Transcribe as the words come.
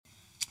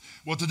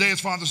Well, today is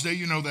Father's Day.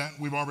 You know that.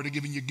 We've already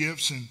given you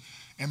gifts.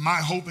 And my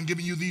hope in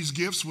giving you these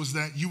gifts was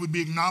that you would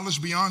be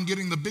acknowledged beyond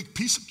getting the big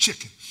piece of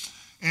chicken.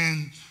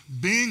 And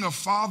being a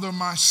father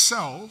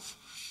myself,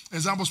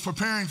 as I was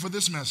preparing for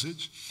this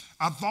message,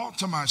 I thought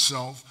to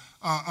myself,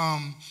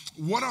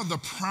 what are the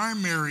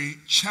primary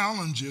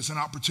challenges and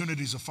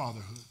opportunities of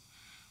fatherhood?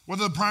 What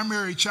are the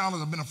primary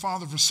challenges? I've been a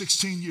father for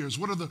 16 years.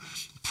 What are the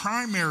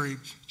primary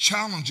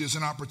challenges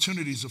and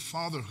opportunities of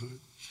fatherhood?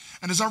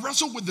 And as I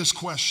wrestled with this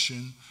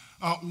question,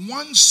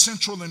 one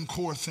central and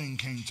core thing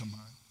came to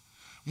mind.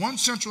 One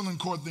central and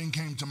core thing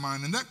came to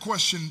mind, and that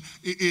question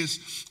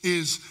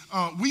is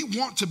we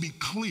want to be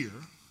clear.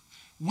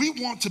 We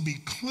want to be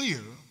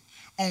clear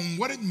on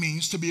what it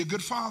means to be a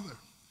good father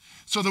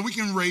so that we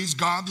can raise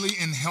godly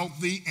and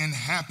healthy and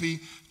happy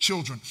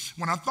children.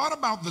 When I thought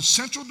about the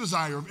central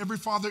desire of every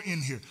father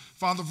in here,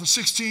 father for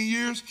 16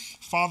 years,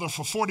 father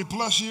for 40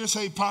 plus years,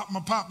 hey, pop, my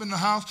pop in the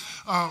house,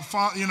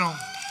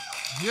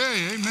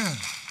 yeah, amen.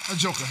 That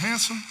joker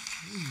handsome.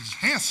 He's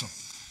handsome.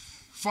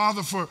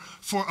 Father for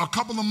a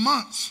couple of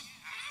months.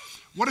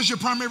 What is your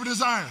primary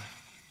desire?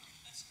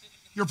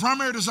 Your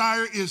primary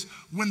desire is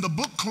when the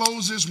book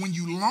closes, when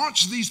you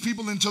launch these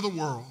people into the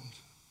world,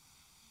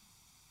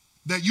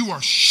 that you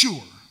are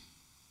sure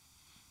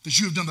that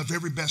you have done the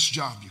very best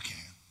job you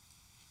can,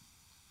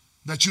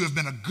 that you have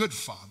been a good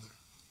father,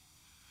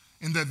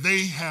 and that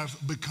they have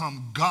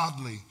become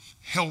godly,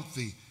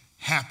 healthy,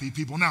 happy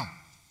people. Now,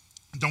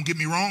 don't get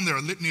me wrong, there are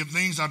a litany of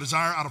things I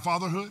desire out of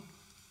fatherhood.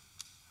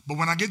 But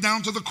when I get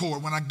down to the core,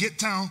 when I get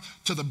down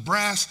to the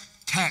brass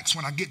tacks,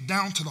 when I get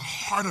down to the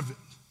heart of it,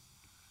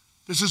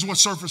 this is what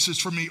surfaces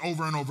for me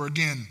over and over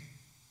again.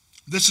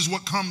 This is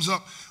what comes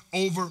up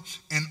over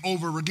and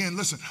over again.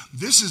 Listen,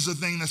 this is the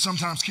thing that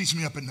sometimes keeps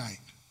me up at night.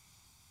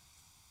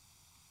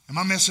 Am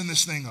I messing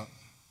this thing up?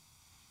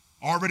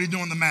 Already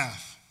doing the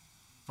math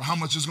for how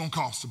much it's going to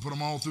cost to put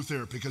them all through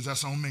therapy, because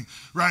that's on me,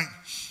 right?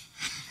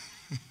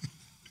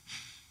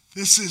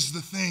 This is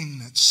the thing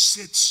that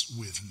sits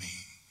with me.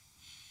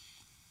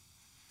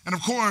 And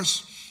of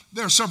course,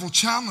 there are several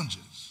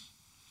challenges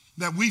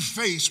that we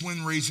face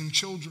when raising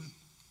children.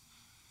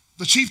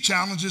 The chief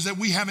challenge is that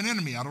we have an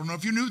enemy. I don't know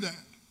if you knew that.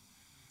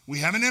 We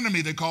have an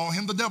enemy. They call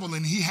him the devil,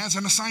 and he has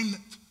an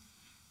assignment.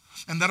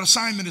 And that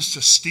assignment is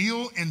to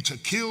steal and to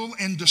kill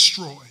and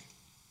destroy.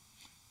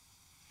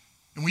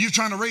 And when you're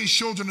trying to raise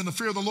children in the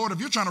fear of the Lord, if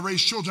you're trying to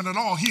raise children at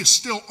all, he is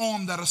still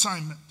on that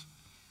assignment.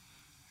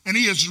 And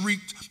he has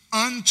wreaked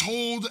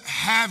untold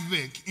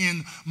havoc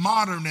in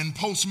modern and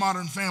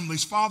postmodern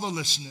families.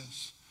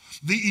 Fatherlessness,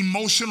 the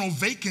emotional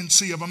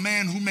vacancy of a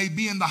man who may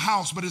be in the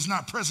house but is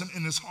not present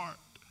in his heart.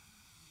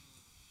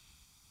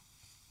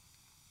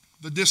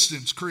 The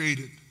distance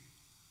created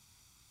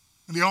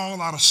and the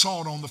all-out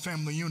assault on the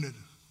family unit,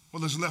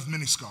 well, has left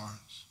many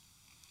scars.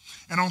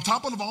 And on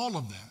top of all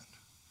of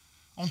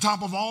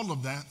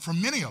that, for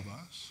many of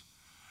us,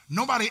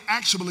 nobody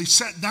actually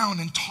sat down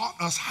and taught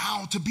us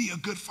how to be a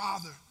good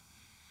father.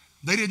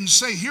 They didn't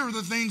say, here are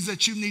the things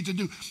that you need to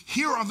do.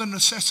 Here are the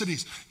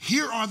necessities.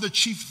 Here are the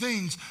chief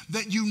things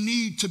that you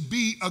need to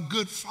be a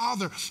good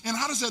father. And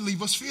how does that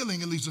leave us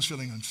feeling? It leaves us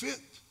feeling unfit.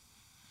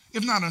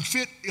 If not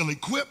unfit,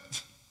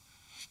 ill-equipped.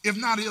 If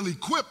not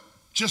ill-equipped,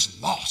 just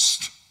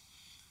lost.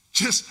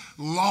 Just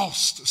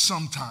lost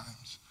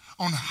sometimes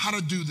on how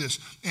to do this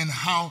and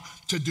how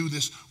to do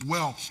this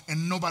well.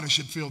 And nobody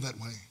should feel that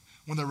way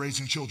when they're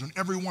raising children.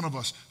 Every one of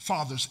us,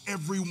 fathers,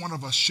 every one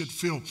of us should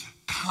feel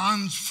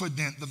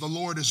confident that the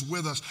Lord is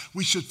with us.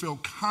 We should feel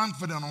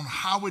confident on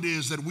how it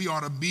is that we are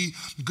to be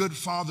good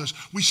fathers.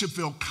 We should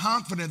feel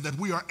confident that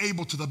we are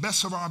able, to the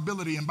best of our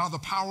ability and by the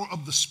power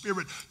of the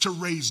Spirit, to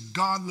raise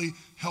godly,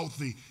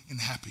 healthy, and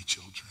happy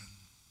children.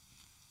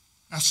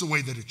 That's the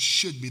way that it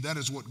should be. That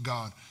is what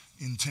God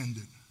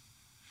intended.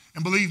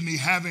 And believe me,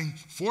 having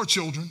 4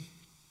 children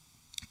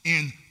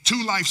in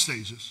 2 life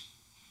stages,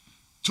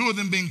 2 of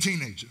them being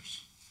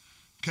teenagers,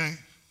 okay?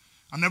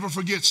 I'll never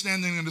forget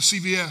standing in the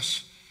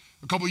CVS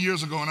a couple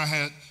years ago, and I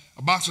had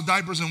a box of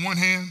diapers in one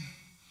hand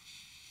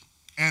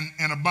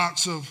and a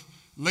box of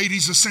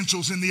ladies'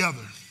 essentials in the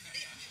other,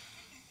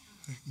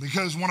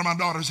 because one of my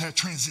daughters had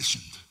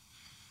transitioned.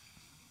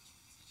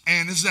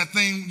 And it's that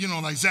thing, you know,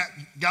 like Zach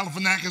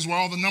Galifianakis, where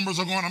all the numbers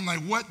are going. I'm like,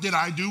 what did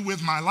I do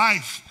with my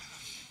life?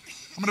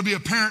 I'm going to be a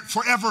parent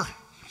forever.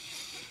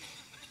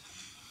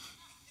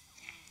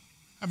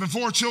 Having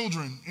 4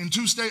 children in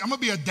 2 states. I'm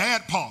going to be a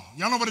dad paw.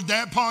 Y'all know what a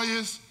dad paw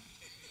is?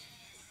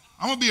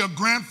 I'm going to be a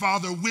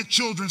grandfather with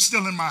children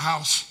still in my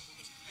house.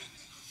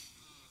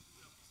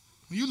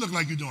 You look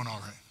like you're doing all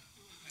right.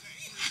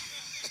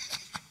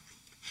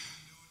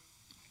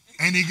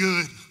 Ain't he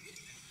good?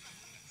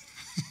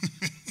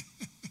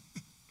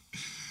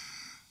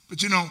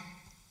 But you know,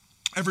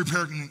 every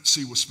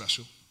pregnancy was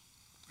special.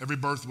 Every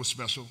birth was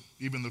special,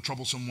 even the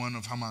troublesome one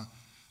of how my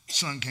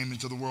son came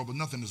into the world, but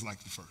nothing is like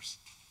the first.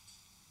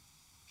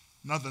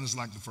 Nothing is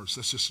like the first.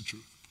 That's just the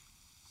truth.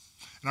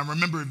 And I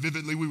remember it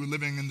vividly. We were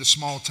living in this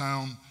small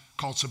town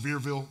called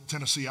Sevierville,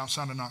 Tennessee,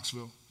 outside of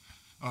Knoxville,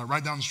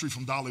 right down the street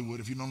from Dollywood.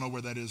 If you don't know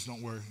where that is,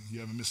 don't worry.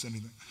 You haven't missed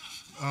anything.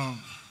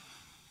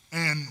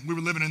 And And we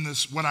were living in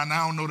this, what I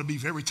now know to be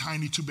very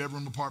tiny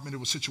 2-bedroom apartment. It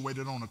was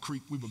situated on a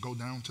creek. We would go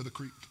down to the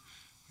creek.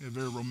 We had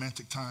very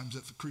romantic times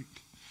at the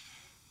creek.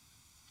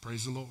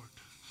 Praise the Lord.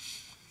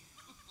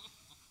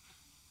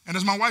 And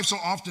as my wife so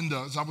often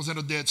does, I was at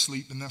a dead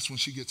sleep, and that's when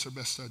she gets her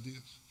best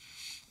ideas.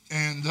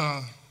 And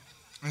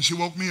she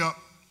woke me up,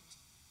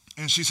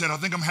 and she said, I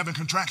think I'm having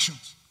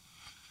contractions.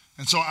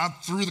 And so I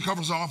threw the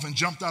covers off and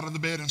jumped out of the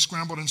bed and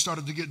scrambled and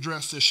started to get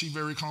dressed as she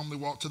very calmly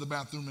walked to the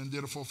bathroom and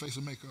did a full face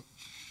of makeup.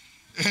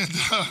 And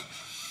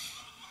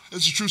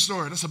it's a true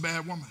story. That's a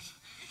bad woman.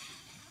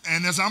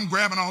 And as I'm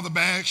grabbing all the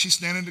bags, she's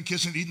standing in the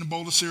kitchen eating a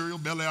bowl of cereal,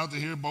 belly out to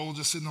here, bowl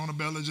just sitting on her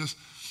belly.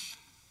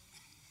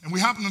 And we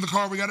hopped in the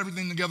car. We got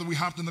everything together. We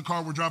hopped in the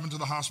car. We're driving to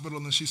the hospital.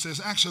 And she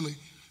says, actually,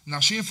 now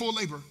she in full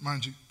labor,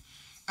 mind you.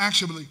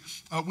 Actually,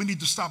 we need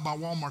to stop by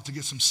Walmart to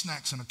get some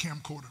snacks and a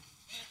camcorder.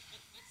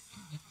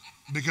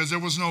 Because there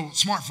was no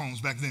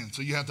smartphones back then,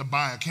 so you had to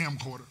buy a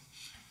camcorder.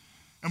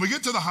 And we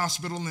get to the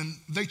hospital, and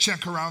they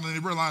check her out, and they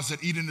realize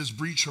that Eden is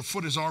breached. Her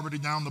foot is already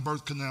down the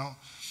birth canal.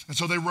 And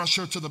so they rush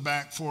her to the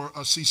back for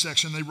a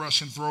C-section. They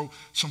rush and throw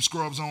some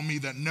scrubs on me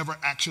that never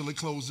actually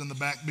closed in the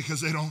back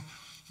because they don't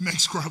make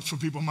scrubs for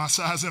people my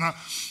size. And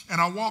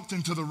I walked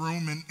into the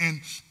room,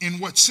 and in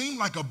what seemed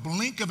like a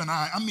blink of an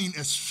eye, I mean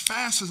as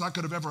fast as I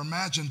could have ever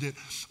imagined it,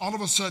 all of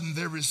a sudden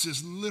there is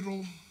this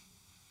little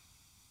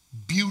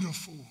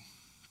beautiful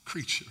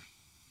creature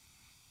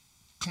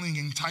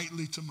clinging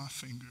tightly to my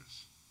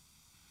fingers.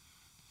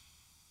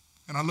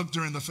 And I looked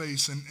her in the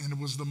face, and it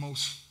was the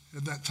most,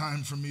 at that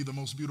time for me, the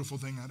most beautiful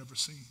thing I'd ever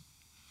seen.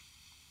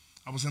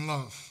 I was in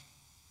love.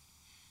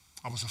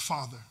 I was a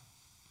father.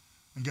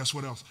 And guess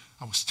what else?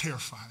 I was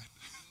terrified.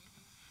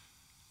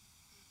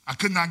 I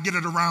could not get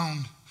it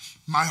around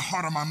my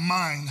heart or my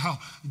mind how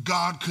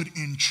God could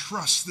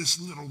entrust this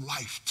little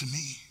life to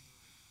me.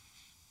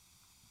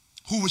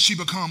 Who would she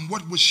become?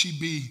 What would she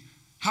be?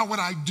 How would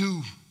I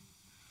do?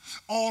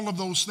 All of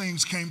those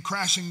things came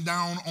crashing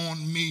down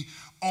on me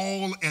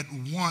all at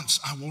once.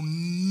 I will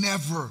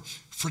never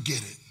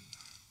forget it.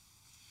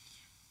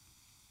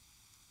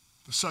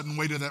 The sudden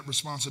weight of that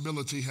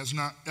responsibility has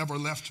not ever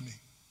left me.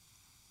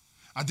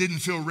 I didn't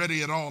feel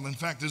ready at all. In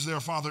fact, is there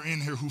a father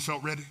in here who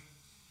felt ready?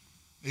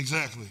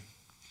 Exactly.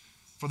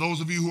 For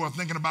those of you who are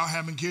thinking about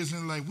having kids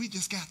and they're like, we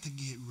just got to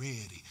get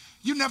ready.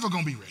 You're never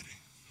going to be ready.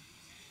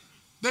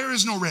 There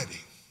is no ready.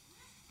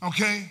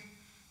 Okay?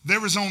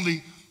 There is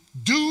only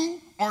do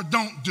or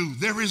don't do.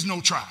 There is no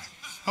try.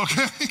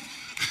 Okay?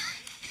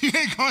 You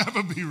ain't going to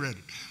ever be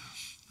ready.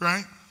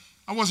 Right?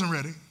 I wasn't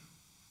ready.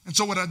 And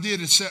so what I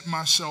did is set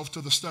myself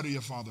to the study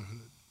of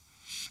fatherhood.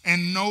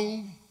 And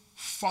no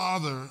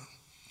father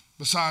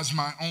besides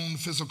my own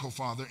physical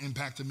father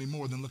impacted me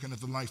more than looking at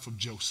the life of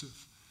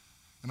Joseph.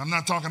 And I'm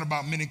not talking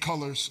about many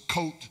colors,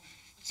 coat,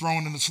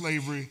 thrown into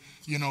slavery,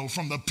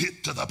 from the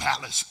pit to the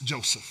palace,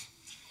 Joseph.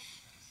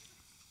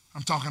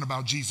 I'm talking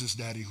about Jesus'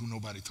 daddy, who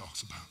nobody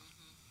talks about.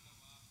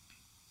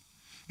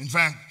 In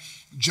fact,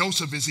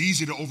 Joseph is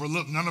easy to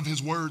overlook. None of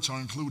his words are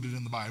included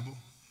in the Bible.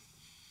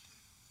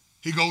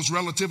 He goes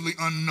relatively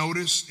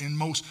unnoticed in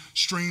most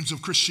streams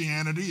of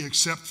Christianity,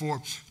 except for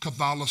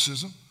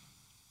Catholicism.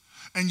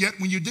 And yet,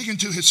 when you dig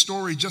into his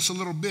story just a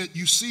little bit,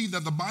 you see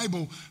that the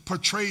Bible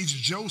portrays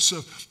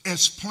Joseph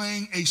as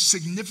playing a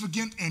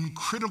significant and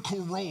critical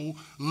role,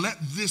 let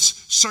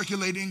this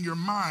circulate in your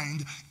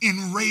mind,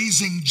 in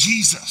raising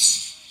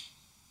Jesus.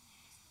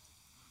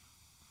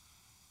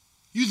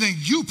 You think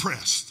you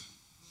pressed.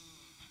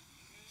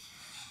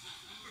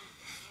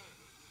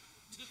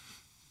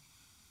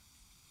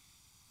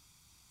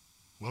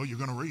 Well, you're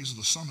going to raise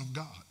the Son of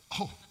God.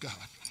 Oh, God.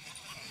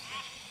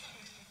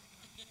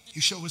 You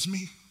sure it's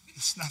me?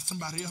 It's not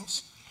somebody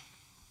else?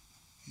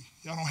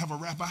 Y'all don't have a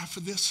rabbi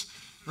for this,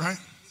 right?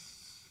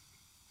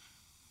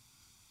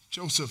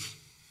 Joseph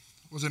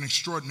was an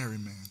extraordinary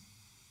man.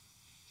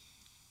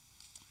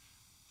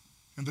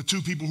 And the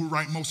two people who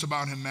write most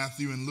about him,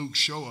 Matthew and Luke,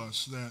 show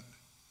us that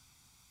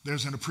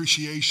there's an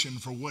appreciation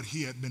for what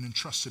he had been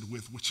entrusted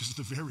with, which is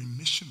the very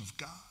mission of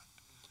God.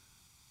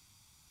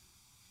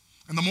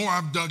 And the more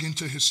I've dug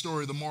into his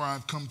story, the more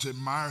I've come to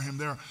admire him.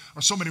 There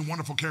are so many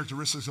wonderful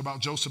characteristics about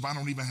Joseph, I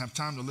don't even have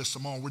time to list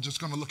them all. We're just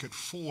going to look at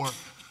 4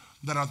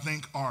 that I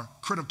think are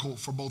critical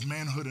for both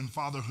manhood and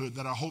fatherhood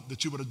that I hope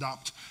that you would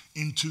adopt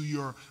into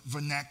your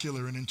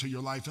vernacular and into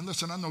your life. And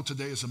listen, I know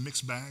today is a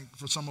mixed bag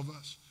for some of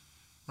us,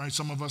 right?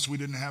 Some of us, we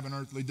didn't have an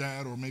earthly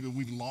dad, or maybe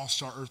we've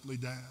lost our earthly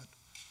dad.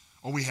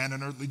 Or we had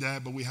an earthly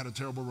dad, but we had a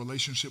terrible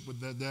relationship with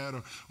that dad.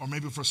 Or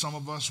maybe for some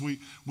of us, we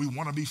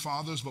want to be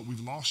fathers, but we've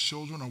lost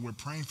children, or we're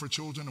praying for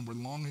children, and we're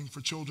longing for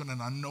children. And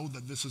I know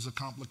that this is a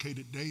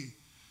complicated day.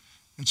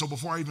 And so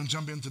before I even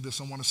jump into this,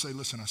 I want to say,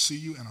 listen, I see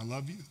you and I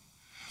love you.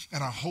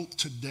 And I hope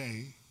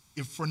today,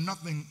 if for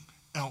nothing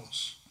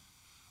else,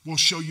 we'll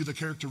show you the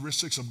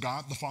characteristics of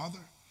God the Father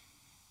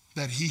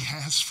that he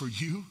has for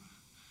you.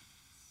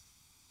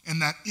 And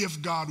that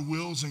if God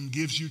wills and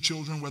gives you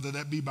children, whether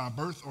that be by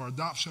birth or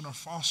adoption or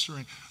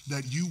fostering,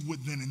 that you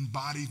would then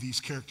embody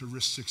these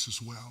characteristics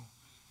as well,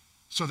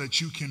 so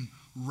that you can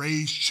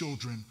raise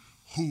children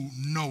who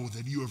know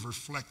that you have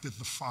reflected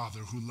the Father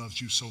who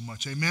loves you so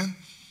much. Amen?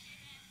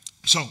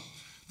 So,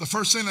 the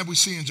first thing that we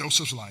see in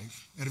Joseph's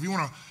life, and if you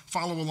want to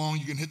follow along,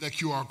 you can hit that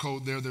QR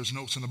code there. There's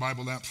notes in the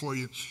Bible app for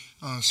you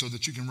so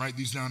that you can write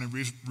these down and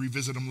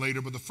revisit them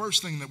later. But the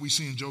first thing that we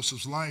see in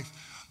Joseph's life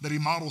that he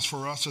models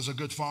for us as a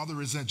good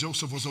father is that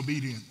Joseph was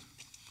obedient.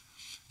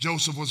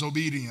 Joseph was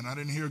obedient. I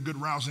didn't hear a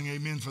good rousing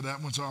amen for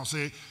that one, so I'll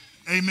say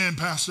amen,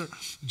 Pastor.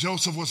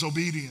 Joseph was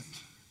obedient.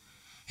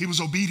 He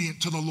was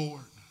obedient to the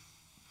Lord.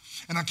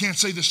 And I can't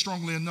say this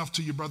strongly enough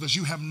to you, brothers.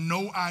 You have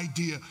no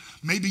idea.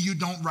 Maybe you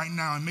don't right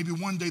now, and maybe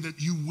one day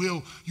that you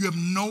will. You have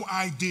no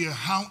idea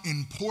how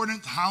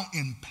important, how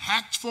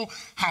impactful,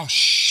 how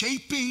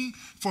shaping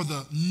for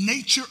the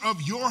nature of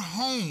your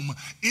home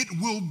it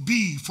will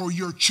be for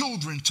your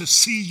children to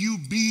see you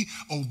be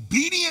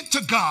obedient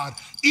to God,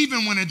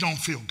 even when it don't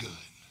feel good.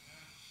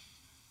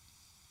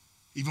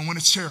 Even when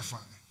it's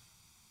terrifying.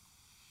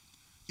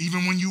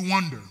 Even when you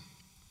wonder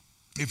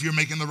if you're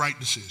making the right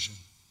decision.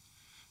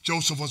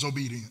 Joseph was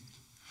obedient.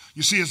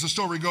 You see, as the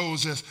story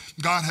goes, as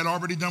God had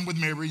already done with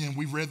Mary, and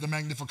we read the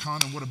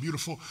Magnificat, and what a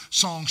beautiful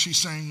song she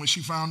sang when she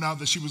found out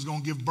that she was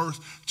going to give birth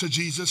to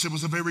Jesus. It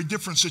was a very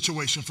different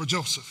situation for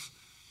Joseph.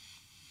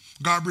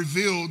 God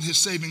revealed his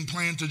saving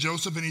plan to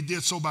Joseph, and he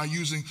did so by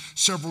using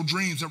several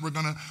dreams that we're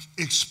going to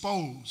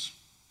expose.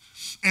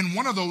 And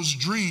one of those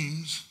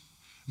dreams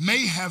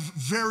may have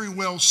very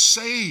well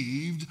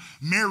saved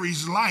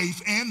Mary's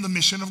life and the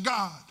mission of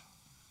God.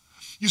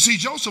 You see,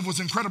 Joseph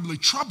was incredibly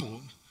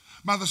troubled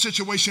by the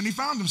situation he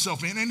found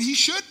himself in, and he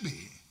should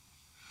be,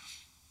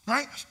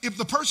 right? If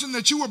the person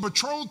that you were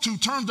betrothed to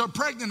turned up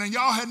pregnant and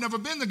y'all had never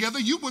been together,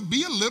 you would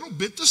be a little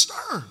bit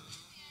disturbed.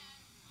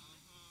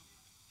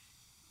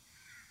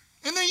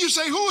 And then you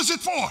say, who is it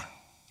for?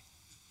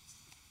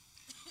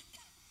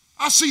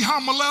 I see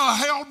how Malala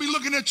Hale be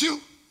looking at you.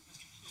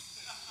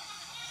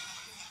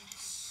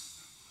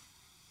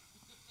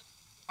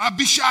 I'd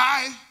be shy.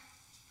 I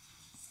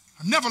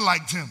never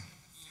liked him.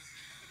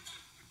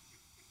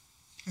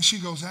 And she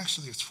goes,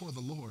 actually, it's for the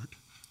Lord.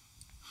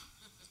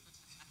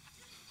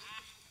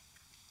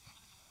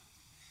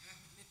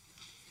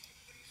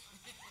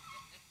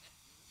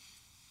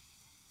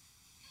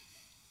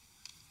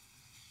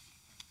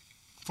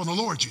 For the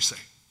Lord, you say.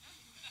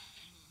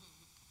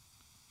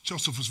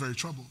 Joseph was very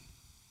troubled.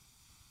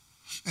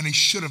 And he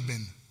should have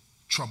been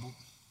troubled.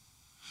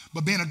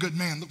 But being a good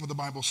man, look what the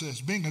Bible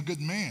says. Being a good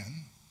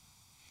man,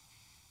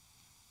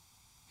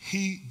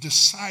 he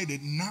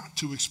decided not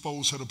to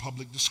expose her to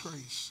public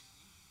disgrace.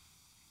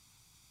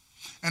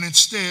 And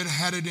instead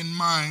had it in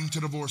mind to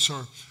divorce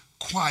her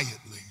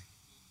quietly.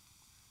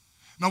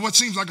 Now, what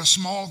seems like a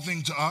small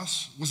thing to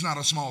us was not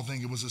a small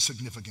thing, it was a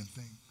significant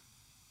thing.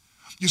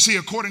 You see,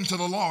 according to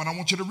the law, and I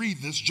want you to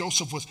read this,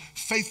 Joseph was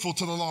faithful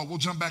to the law. We'll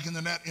jump back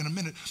into that in a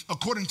minute.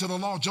 According to the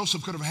law,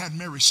 Joseph could have had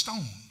Mary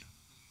stoned.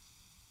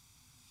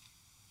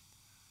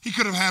 He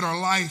could have had her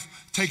life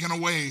taken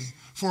away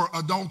for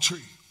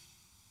adultery.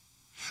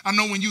 I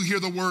know when you hear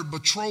the word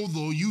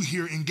betrothal, you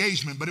hear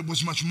engagement, but it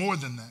was much more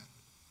than that.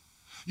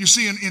 You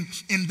see,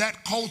 in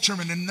that culture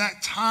and in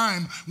that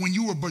time, when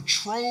you were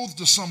betrothed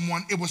to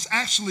someone, it was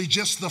actually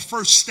just the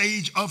first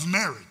stage of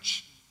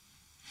marriage.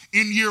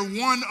 In year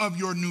one of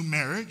your new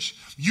marriage,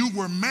 you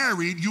were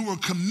married, you were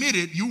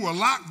committed, you were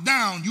locked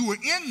down, you were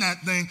in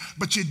that thing,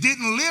 but you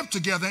didn't live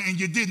together and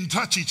you didn't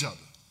touch each other.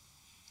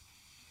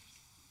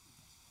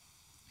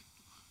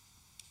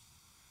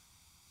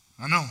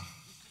 I know.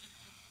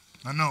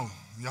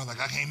 Y'all like,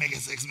 I can't make it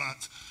 6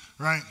 months,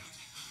 right?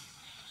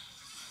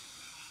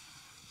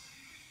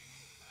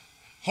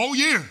 Whole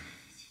year,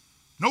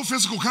 no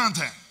physical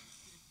contact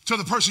to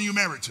the person you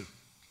married to.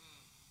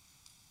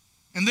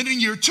 And then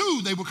in year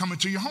two, they would come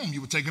into your home.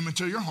 You would take them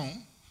into your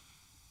home,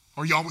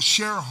 or y'all would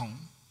share a home,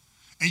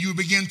 and you would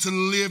begin to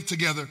live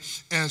together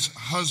as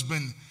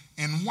husband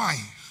and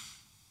wife.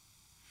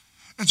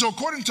 And so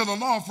according to the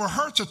law, for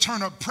her to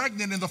turn up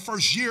pregnant in the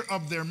first year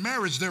of their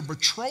marriage, their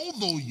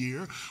betrothal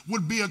year,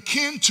 would be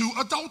akin to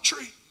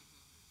adultery.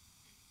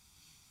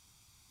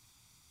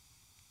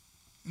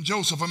 And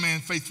Joseph, a man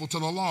faithful to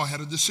the law, had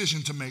a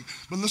decision to make.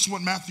 But listen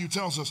what Matthew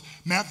tells us.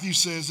 Matthew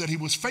says that he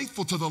was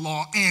faithful to the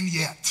law and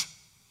yet.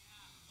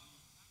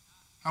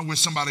 I wish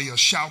somebody would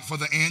shout for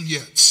the and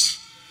yets.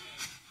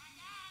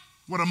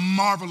 What a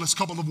marvelous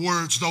couple of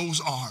words those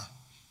are.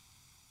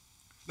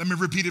 Let me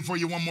repeat it for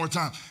you one more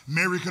time.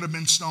 Mary could have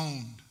been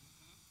stoned.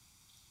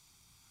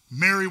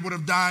 Mary would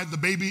have died. The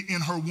baby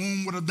in her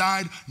womb would have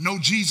died. No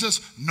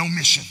Jesus, no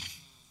mission.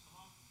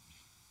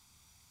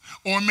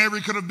 Or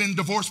Mary could have been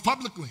divorced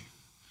publicly,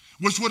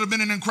 which would have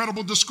been an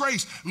incredible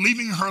disgrace,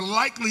 leaving her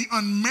likely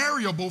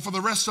unmarriable for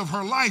the rest of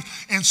her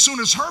life. And soon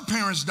as her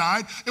parents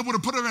died, it would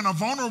have put her in a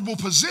vulnerable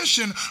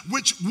position,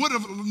 which would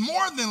have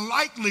more than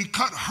likely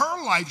cut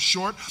her life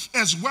short,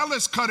 as well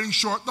as cutting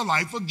short the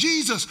life of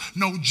Jesus.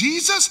 No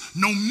Jesus,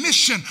 no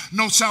mission,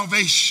 no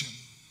salvation.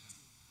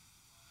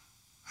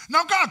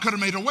 Now, God could have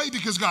made a way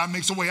because God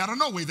makes a way out of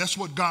no way. That's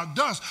what God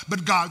does.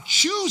 But God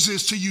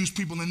chooses to use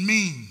people in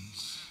means.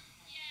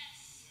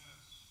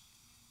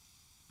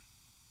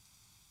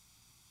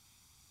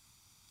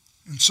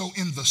 And so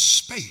in the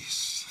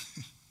space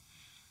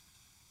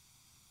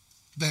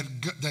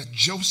that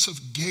Joseph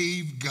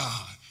gave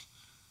God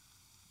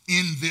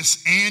in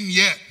this and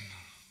yet,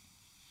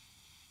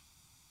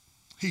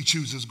 he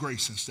chooses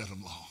grace instead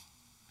of law.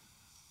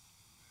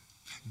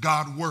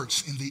 God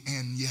works in the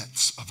and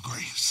yets of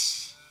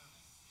grace.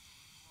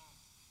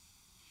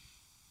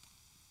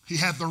 He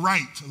had the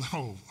right,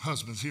 oh,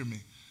 husbands, hear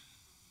me.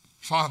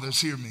 Fathers,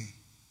 hear me.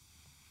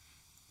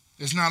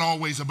 It's not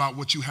always about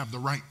what you have the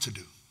right to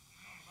do.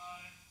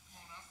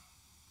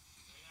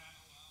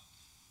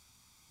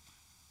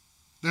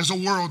 There's a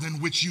world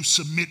in which you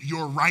submit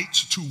your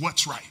rights to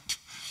what's right.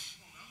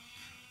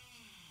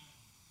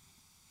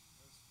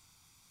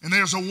 And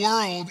there's a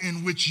world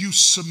in which you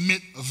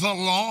submit the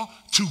law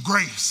to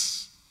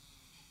grace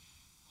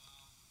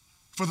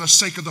for the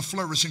sake of the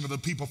flourishing of the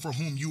people for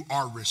whom you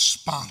are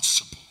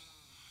responsible.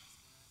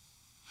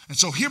 And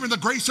so here in the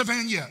grace of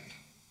and yet,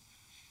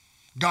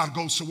 God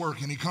goes to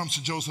work, and he comes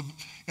to Joseph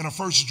in a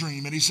first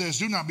dream, and he says,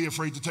 do not be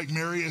afraid to take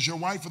Mary as your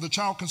wife, for the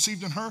child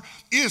conceived in her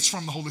is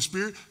from the Holy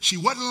Spirit. She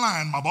wasn't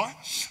lying, my boy.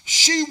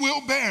 She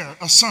will bear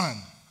a son,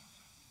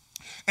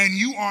 and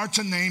you are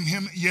to name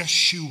him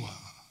Yeshua,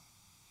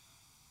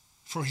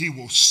 for he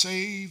will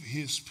save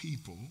his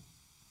people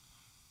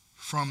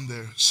from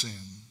their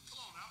sins.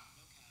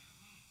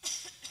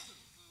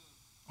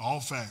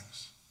 All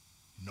facts,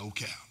 no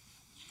cap.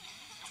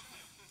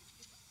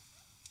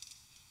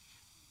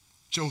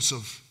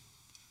 Joseph,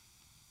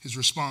 his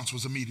response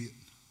was immediate.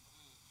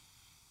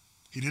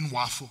 He didn't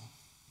waffle.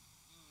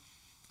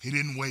 He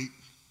didn't wait.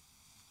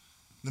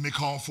 Let me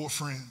call 4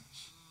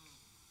 friends.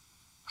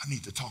 I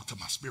need to talk to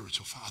my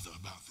spiritual father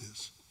about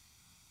this.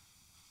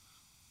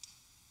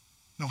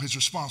 No, his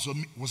response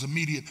was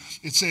immediate.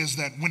 It says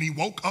that when he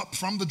woke up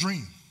from the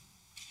dream,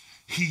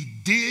 he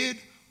did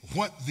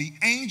what the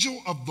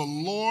angel of the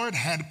Lord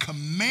had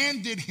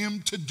commanded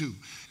him to do.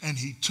 And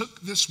he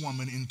took this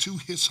woman into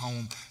his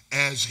home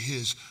as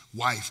his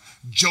wife.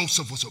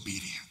 Joseph was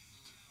obedient.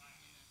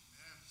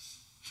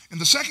 In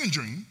the second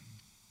dream,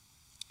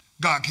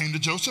 God came to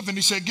Joseph and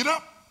he said, get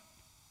up,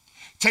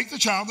 take the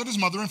child and his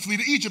mother and flee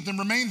to Egypt and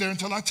remain there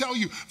until I tell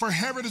you. For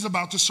Herod is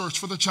about to search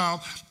for the child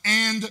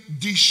and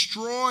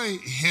destroy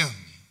him.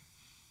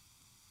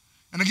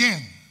 And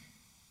again,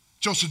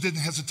 Joseph didn't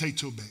hesitate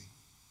to obey.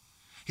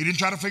 He didn't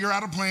try to figure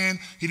out a plan.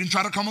 He didn't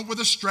try to come up with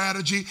a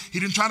strategy. He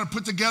didn't try to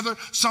put together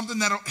something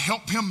that'll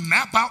help him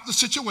map out the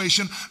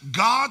situation.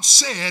 God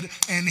said,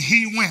 and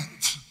he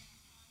went.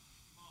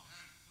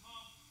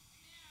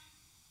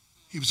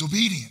 He was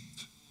obedient.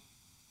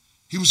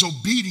 He was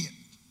obedient.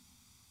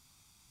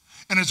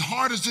 And as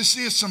hard as this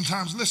is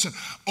sometimes, listen,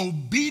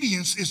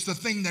 obedience is the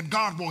thing that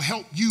God will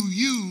help you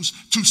use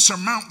to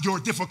surmount your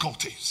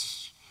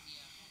difficulties.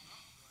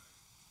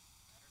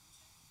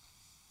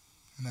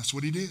 And that's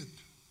what he did.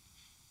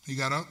 He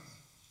got up.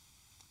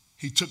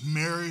 He took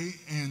Mary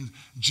and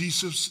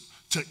Jesus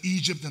to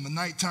Egypt in the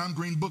nighttime,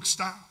 Green Book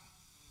style.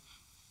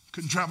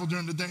 Couldn't travel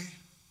during the day.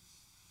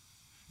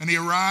 And he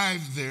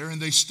arrived there,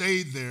 and they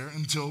stayed there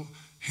until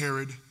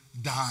Herod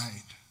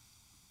died.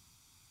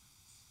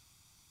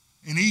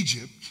 In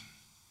Egypt,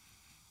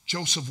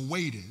 Joseph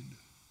waited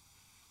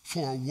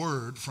for a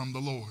word from the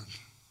Lord.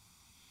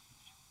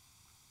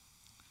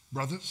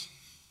 Brothers,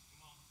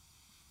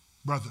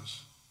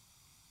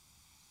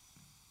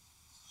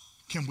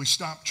 can we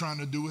stop trying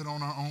to do it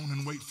on our own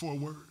and wait for a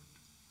word?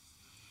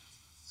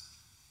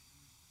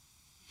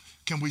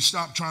 Can we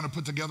stop trying to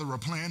put together a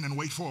plan and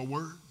wait for a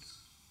word?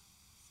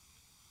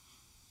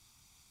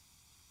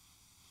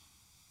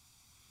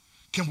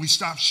 Can we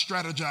stop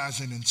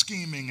strategizing and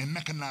scheming and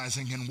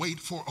mechanizing and wait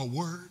for a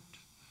word?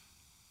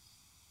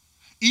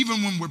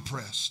 Even when we're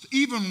pressed,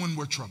 even when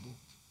we're troubled.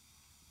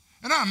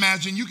 And I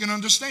imagine you can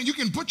understand. You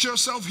can put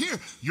yourself here.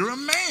 You're a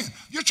man.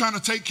 You're trying to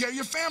take care of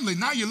your family.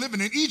 Now you're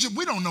living in Egypt.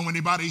 We don't know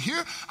anybody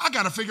here. I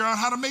got to figure out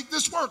how to make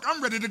this work.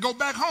 I'm ready to go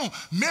back home.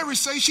 Mary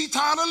says she's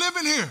tired of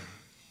living here.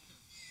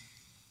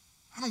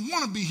 I don't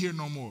want to be here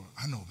no more.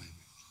 I know, baby.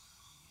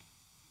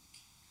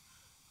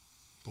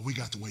 But we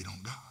got to wait on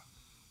God.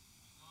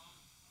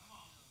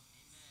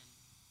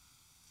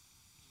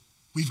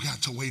 We've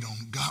got to wait on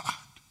God.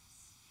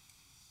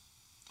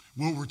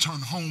 We'll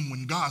return home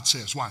when God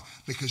says. Why?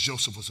 Because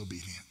Joseph was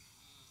obedient.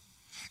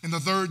 In the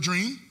third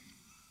dream,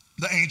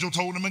 the angel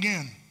told him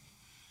again,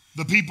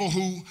 the people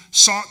who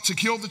sought to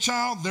kill the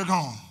child, they're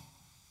gone.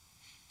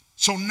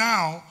 So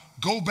now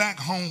go back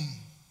home.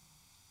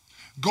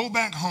 Go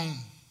back home.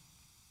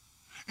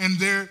 And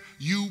there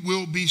you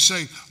will be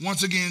safe.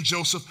 Once again,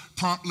 Joseph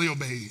promptly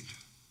obeyed.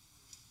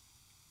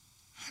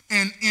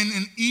 And in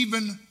an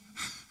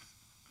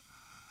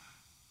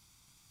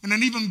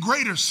even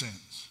greater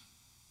sense,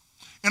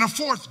 in a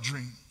fourth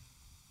dream,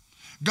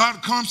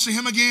 God comes to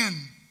him again,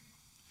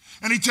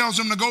 and he tells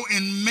him to go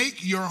and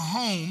make your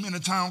home in a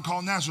town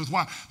called Nazareth.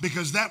 Why?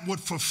 Because that would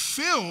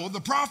fulfill the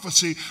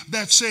prophecy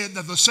that said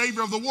that the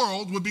Savior of the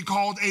world would be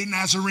called a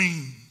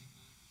Nazarene.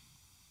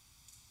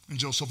 And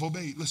Joseph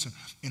obeyed. Listen,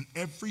 in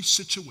every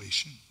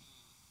situation,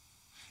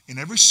 in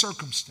every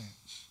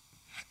circumstance,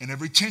 in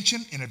every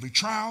tension, in every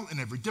trial, in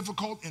every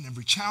difficult, in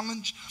every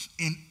challenge,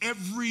 in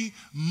every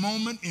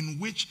moment in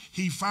which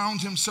he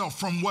found himself.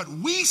 From what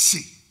we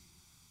see,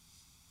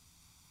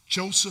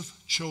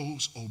 Joseph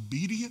chose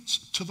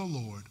obedience to the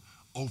Lord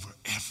over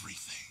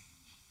everything.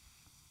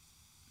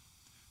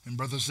 And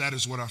brothers, that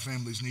is what our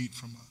families need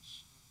from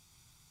us.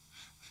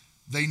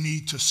 They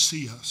need to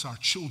see us. Our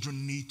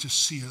children need to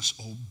see us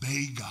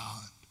obey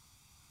God.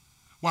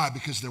 Why?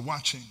 Because they're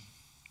watching.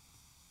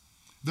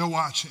 They're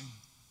watching.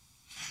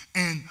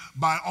 And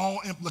by all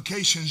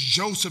implications,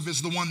 Joseph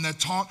is the one that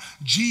taught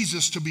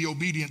Jesus to be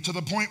obedient, to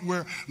the point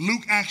where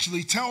Luke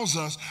actually tells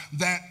us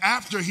that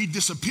after he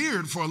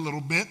disappeared for a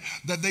little bit,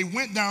 that they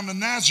went down to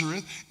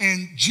Nazareth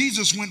and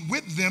Jesus went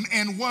with them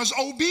and was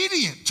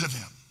obedient to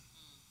them.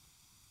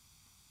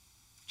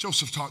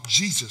 Joseph taught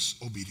Jesus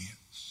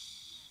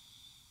obedience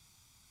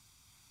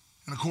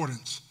in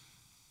accordance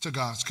to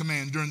God's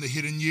command. During the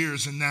hidden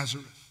years in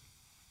Nazareth,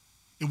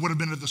 it would have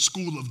been at the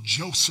school of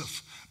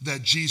Joseph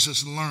that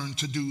Jesus learned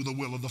to do the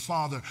will of the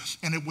Father.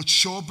 And it would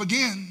show up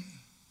again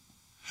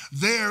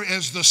there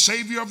as the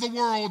Savior of the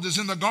world is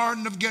in the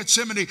Garden of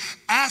Gethsemane,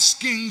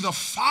 asking the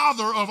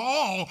Father of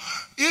all,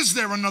 is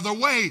there another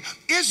way?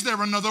 Is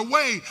there another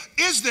way?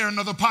 Is there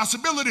another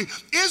possibility?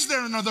 Is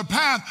there another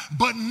path?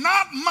 But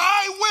not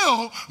my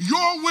will,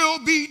 your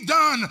will be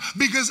done,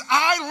 because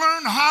I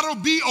learned how to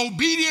be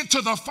obedient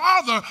to the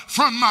Father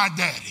from my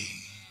daddy.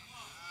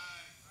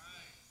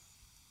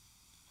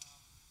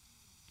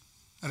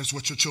 That is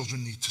what your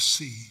children need to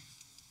see.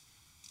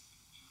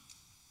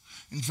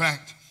 In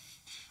fact,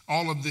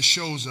 all of this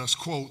shows us,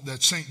 quote,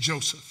 that St.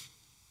 Joseph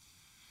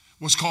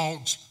was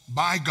called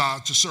by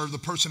God to serve the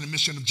person and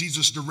mission of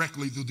Jesus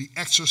directly through the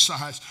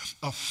exercise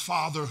of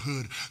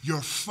fatherhood. Your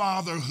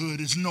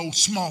fatherhood is no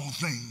small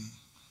thing.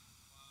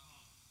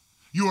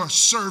 You are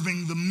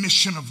serving the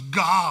mission of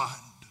God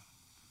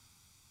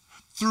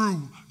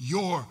through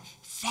your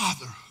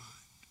fatherhood.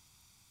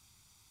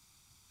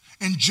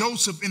 And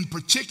Joseph in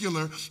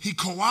particular, he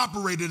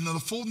cooperated in the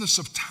fullness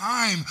of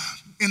time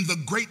in the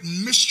great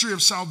mystery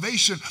of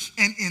salvation,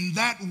 and in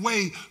that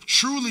way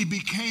truly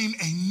became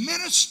a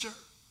minister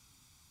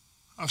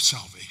of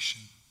salvation.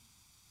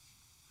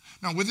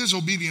 Now, with his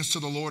obedience to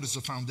the Lord as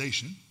the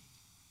foundation,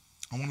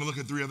 I want to look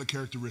at three other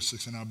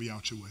characteristics and I'll be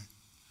out your way.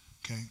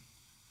 Okay?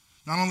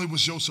 Not only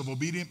was Joseph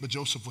obedient, but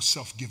Joseph was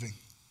self-giving.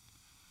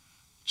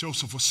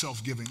 Joseph was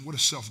self-giving. What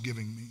does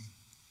self-giving mean?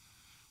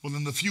 Well,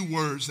 in the few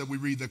words that we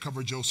read that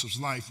cover Joseph's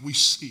life, we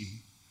see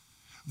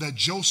that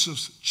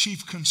Joseph's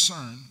chief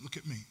concern, look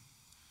at me,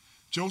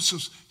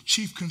 Joseph's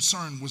chief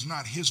concern was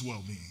not his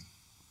well-being.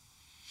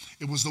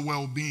 It was the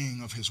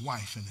well-being of his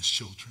wife and his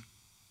children.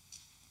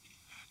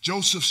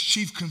 Joseph's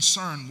chief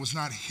concern was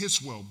not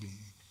his well-being.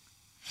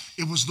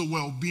 It was the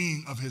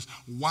well-being of his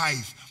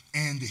wife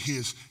and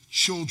his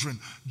children.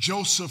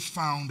 Joseph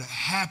found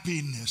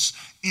happiness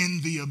in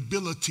the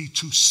ability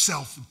to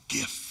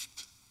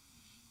self-gift.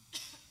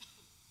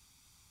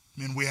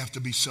 Men, we have to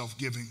be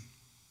self-giving.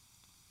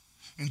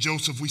 In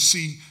Joseph, we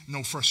see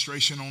no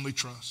frustration, only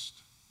trust.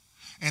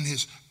 And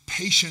his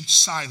patient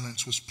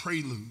silence was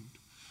prelude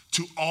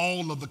to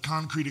all of the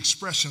concrete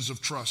expressions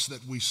of trust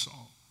that we saw.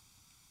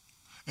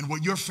 And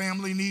what your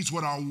family needs,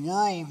 what our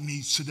world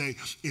needs today,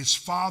 is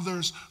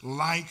fathers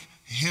like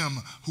him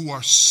who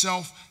are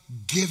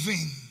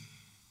self-giving.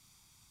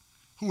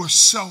 Who are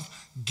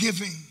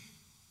self-giving.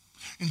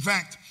 In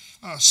fact,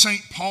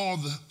 St. Paul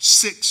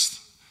VI,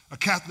 a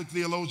Catholic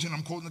theologian,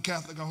 I'm quoting a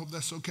Catholic, I hope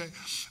that's okay.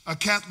 A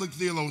Catholic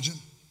theologian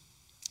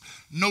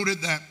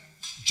noted that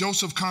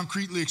Joseph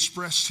concretely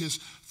expressed his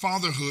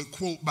fatherhood,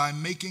 quote, by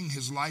making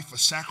his life a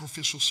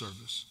sacrificial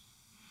service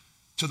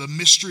to the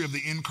mystery of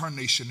the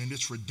incarnation and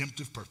its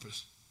redemptive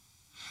purpose.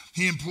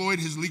 He employed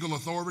his legal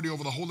authority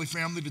over the Holy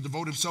Family to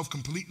devote himself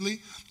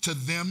completely to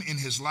them in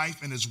his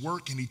life and his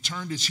work, and he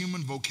turned his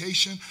human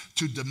vocation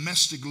to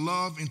domestic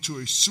love into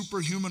a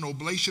superhuman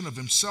oblation of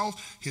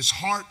himself, his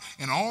heart,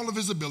 and all of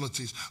his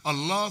abilities, a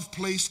love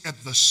placed at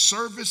the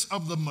service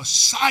of the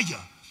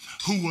Messiah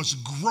who was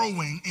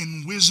growing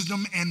in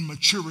wisdom and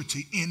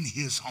maturity in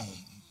his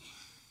home.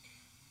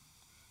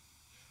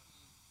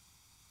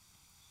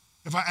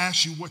 If I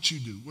ask you what you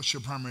do, what's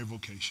your primary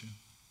vocation?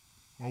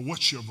 Or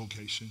what's your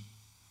vocation?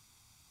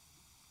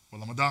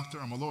 Well, I'm a doctor,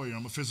 I'm a lawyer,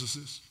 I'm a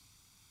physicist,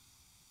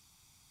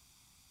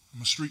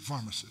 I'm a street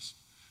pharmacist,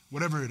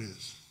 whatever it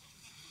is.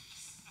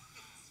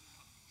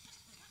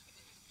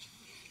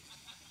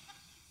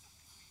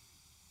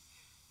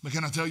 But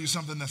can I tell you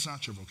something? That's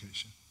not your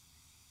vocation.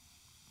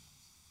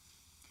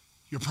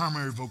 Your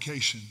primary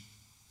vocation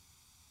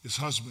is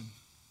husband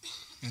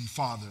and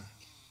father,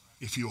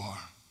 if you are.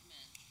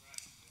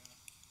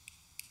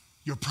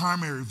 Your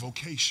primary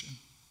vocation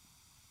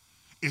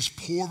is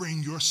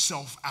pouring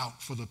yourself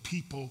out for the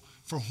people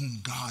for whom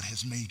God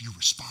has made you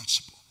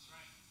responsible.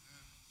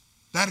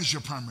 That is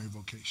your primary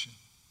vocation.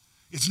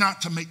 It's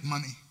not to make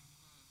money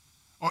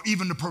or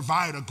even to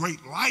provide a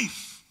great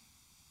life.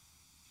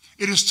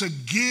 It is to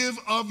give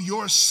of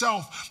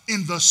yourself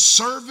in the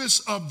service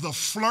of the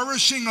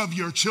flourishing of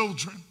your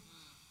children.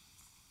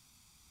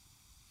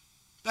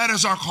 That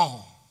is our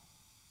call.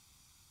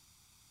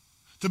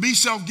 To be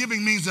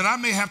self-giving means that I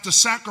may have to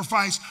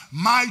sacrifice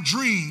my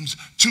dreams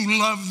to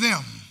love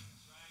them.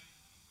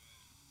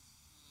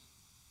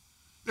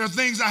 There are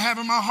things I have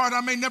in my heart I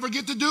may never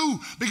get to do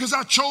because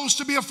I chose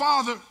to be a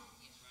father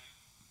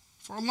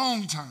for a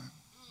long time.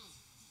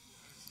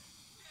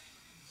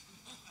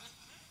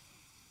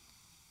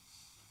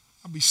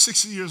 I'll be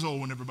 60 years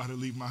old when everybody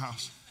leave my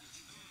house.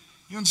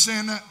 You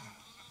understand that?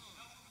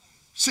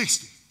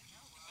 60.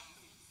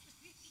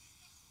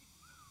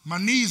 My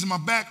knees and my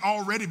back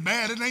already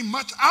bad. It ain't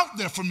much out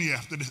there for me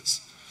after this.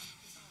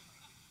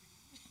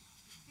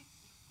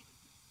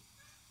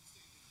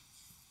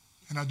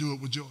 And I do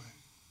it with joy.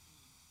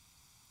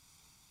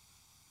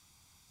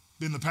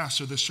 Being the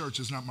pastor of this church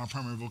is not my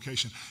primary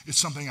vocation. It's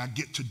something I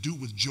get to do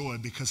with joy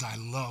because I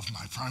love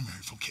my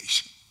primary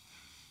vocation,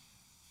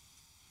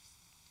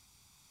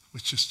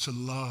 which is to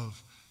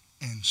love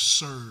and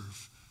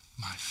serve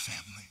my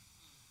family.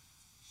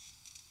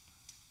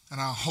 And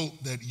I hope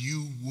that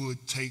you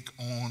would take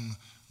on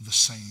the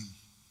same.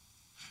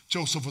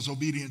 Joseph was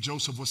obedient.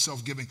 Joseph was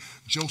self-giving.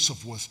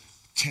 Joseph was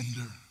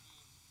tender.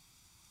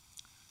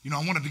 You know,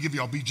 I wanted to give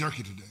y'all beef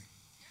jerky today.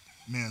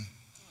 Man.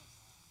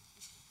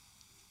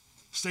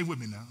 Stay with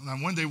me now.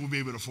 Now, one day we'll be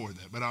able to afford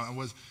that. But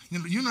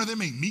you know they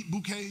make meat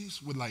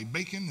bouquets with like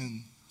bacon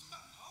and...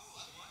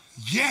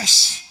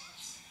 Yes.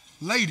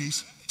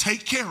 Ladies,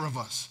 take care of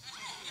us.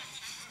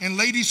 And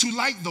ladies who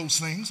like those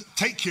things,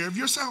 take care of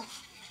yourself.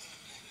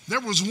 There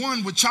was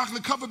one with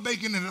chocolate covered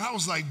bacon in it. I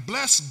was like,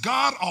 bless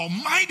God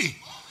Almighty.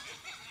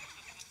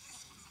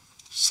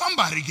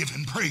 Somebody give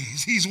him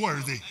praise. He's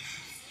worthy.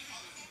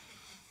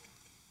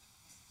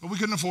 But we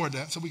couldn't afford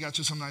that, so we got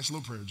you some nice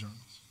little prayer journals.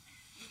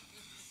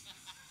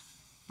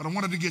 But I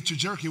wanted to get you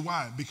jerky.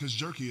 Why? Because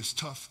jerky is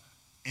tough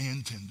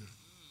and tender.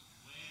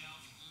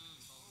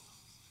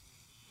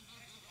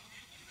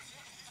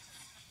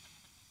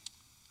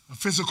 A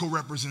physical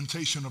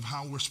representation of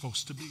how we're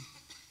supposed to be.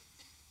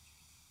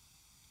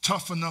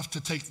 Tough enough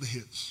to take the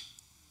hits,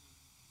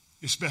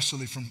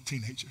 especially from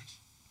teenagers.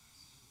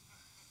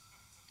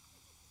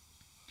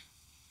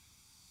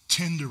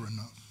 Tender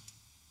enough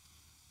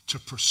to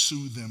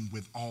pursue them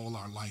with all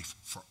our life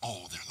for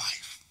all their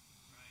life.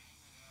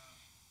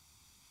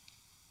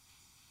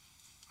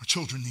 Our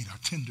children need our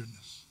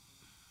tenderness.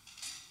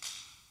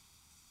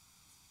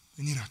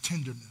 They need our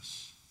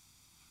tenderness.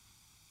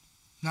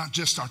 Not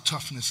just our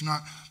toughness,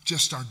 not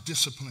just our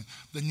discipline.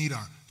 They need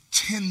our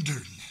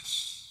tenderness.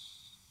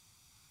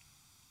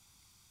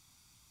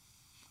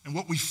 And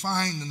what we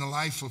find in the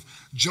life of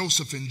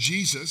Joseph and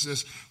Jesus,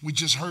 as we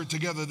just heard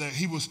together, that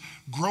he was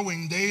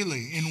growing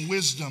daily in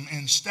wisdom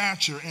and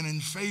stature and in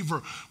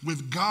favor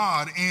with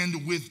God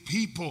and with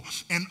people.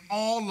 And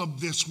all of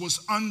this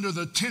was under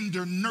the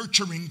tender,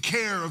 nurturing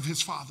care of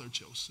his father,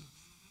 Joseph.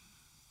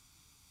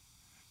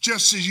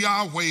 Just as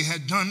Yahweh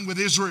had done with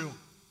Israel,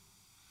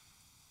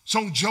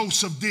 so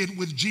Joseph did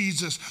with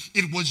Jesus.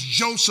 It was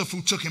Joseph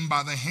who took him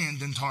by the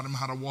hand and taught him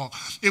how to walk.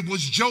 It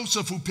was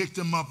Joseph who picked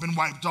him up and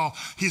wiped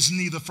off his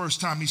knee the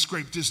first time he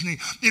scraped his knee.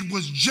 It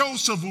was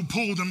Joseph who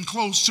pulled him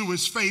close to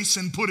his face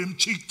and put him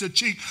cheek to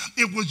cheek.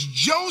 It was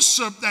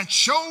Joseph that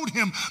showed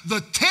him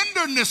the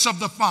tenderness of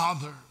the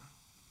Father.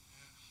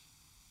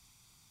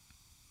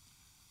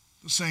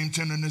 The same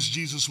tenderness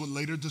Jesus would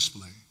later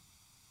display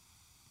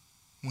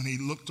when he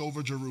looked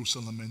over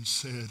Jerusalem and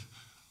said,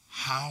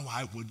 how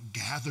I would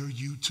gather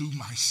you to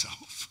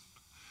myself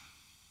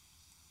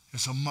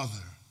as a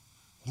mother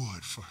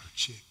would for her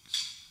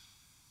chicks.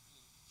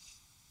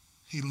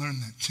 He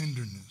learned that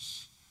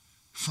tenderness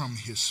from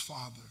his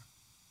father.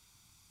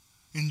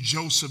 In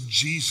Joseph,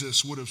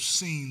 Jesus would have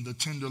seen the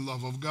tender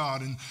love of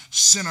God. In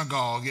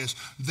synagogue, as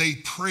they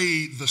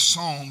prayed the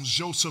Psalms,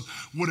 Joseph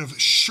would have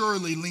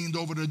surely leaned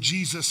over to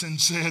Jesus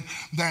and said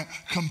that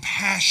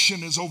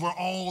compassion is over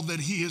all that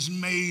he has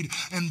made,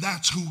 and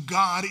that's who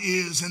God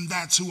is, and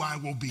that's who I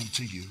will be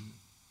to you.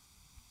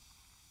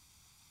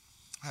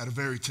 I had a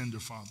very tender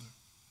father.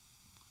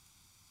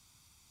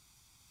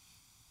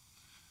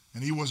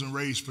 And he wasn't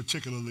raised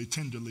particularly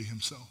tenderly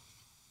himself,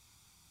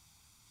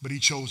 but he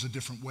chose a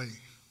different way.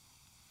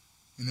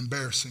 An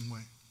embarrassing way.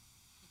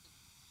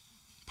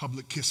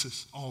 Public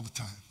kisses all the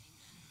time.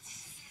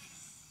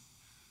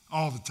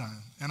 All the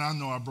time. And I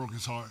know I broke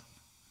his heart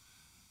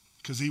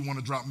because he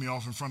wanted to drop me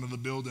off in front of the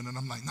building, and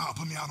I'm like, no,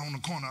 put me out on the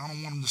corner. I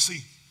don't want him to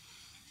see.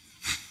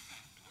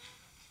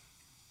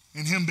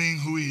 And him being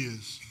who he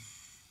is,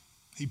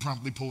 he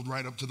promptly pulled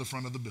right up to the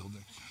front of the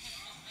building.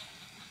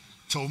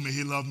 Told me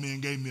he loved me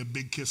and gave me a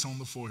big kiss on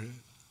the forehead.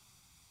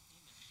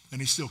 And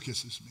he still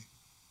kisses me.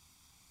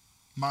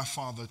 My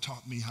father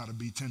taught me how to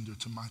be tender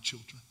to my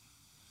children.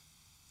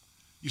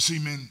 You see,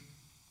 men,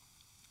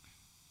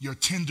 your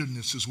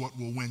tenderness is what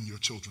will win your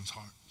children's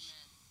hearts.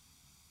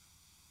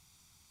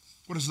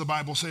 What does the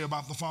Bible say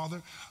about the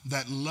Father?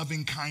 That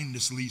loving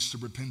kindness leads to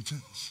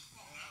repentance.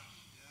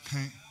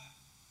 Okay?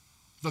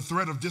 The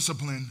threat of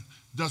discipline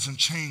doesn't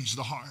change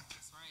the heart.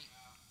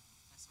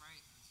 That's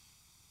right.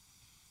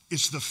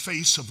 It's the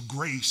face of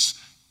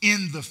grace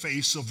in the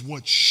face of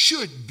what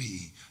should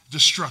be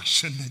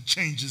destruction that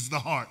changes the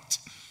heart.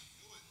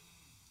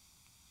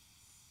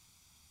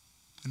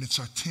 And it's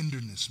our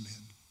tenderness,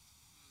 men,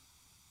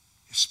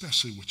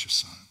 especially with your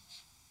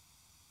sons.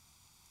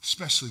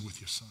 Especially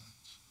with your sons.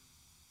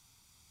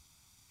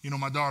 You know,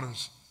 my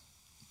daughters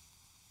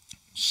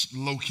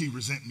low-key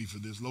resent me for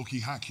this. Low-key,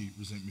 high-key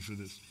resent me for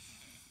this.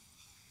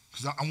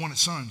 Because I wanted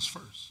sons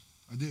first.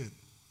 I did.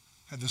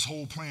 Had this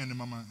whole plan in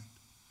my mind.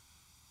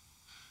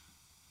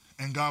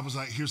 And God was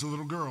like, here's a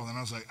little girl. And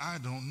I was like, I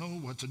don't know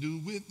what to do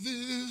with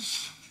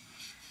this.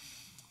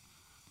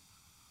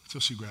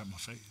 Until she grabbed my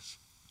face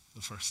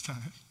the first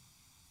time.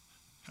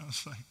 I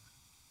was like,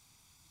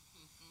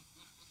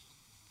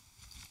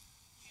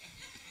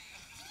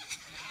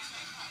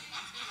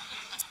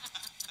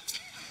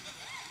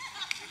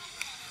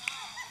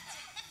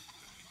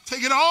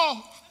 take it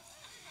all.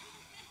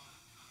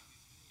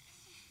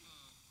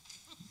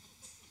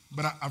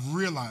 But I've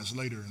realized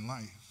later in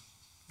life,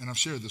 and I've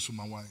shared this with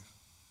my wife,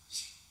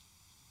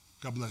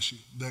 God bless you,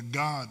 that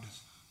God,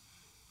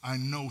 I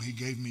know he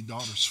gave me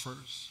daughters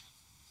first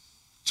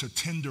to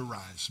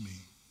tenderize me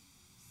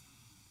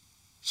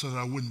so that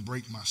I wouldn't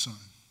break my son.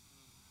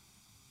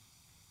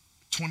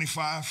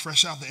 25,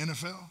 fresh out the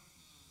NFL,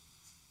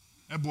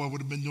 that boy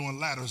would have been doing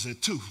ladders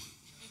at 2.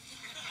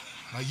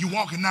 Like, you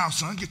walking now,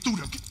 son, get through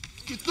there,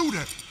 get through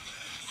there.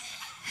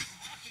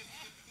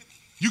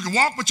 You can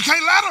walk, but you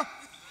can't ladder.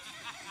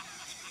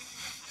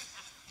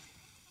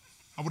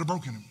 I would have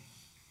broken him.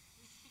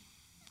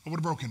 I would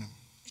have broken him.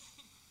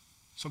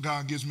 So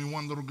God gives me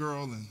one little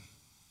girl and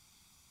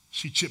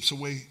she chips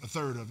away a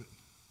third of it.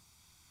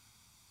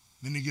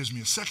 Then he gives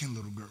me a second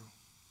little girl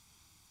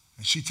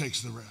and she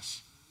takes the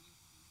rest.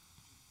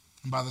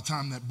 And by the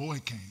time that boy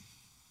came,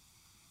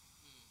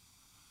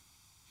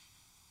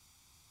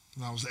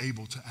 I was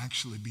able to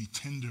actually be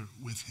tender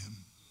with him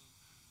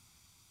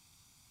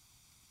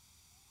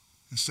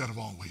instead of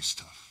always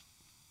tough.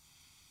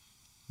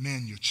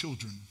 Men, your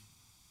children,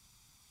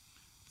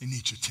 they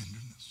need your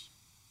tenderness.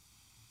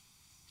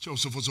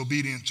 Joseph was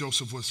obedient.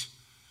 Joseph was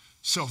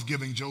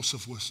self-giving.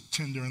 Joseph was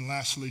tender. And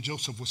lastly,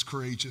 Joseph was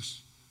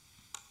courageous.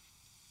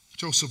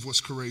 Joseph was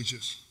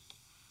courageous.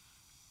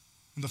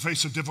 In the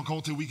face of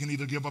difficulty, we can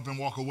either give up and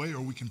walk away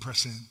or we can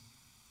press in.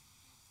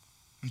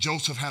 And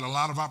Joseph had a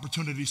lot of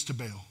opportunities to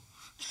bail.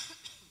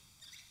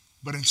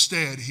 But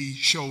instead, he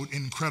showed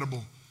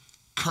incredible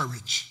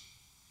courage.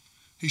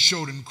 He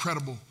showed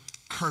incredible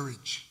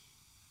courage.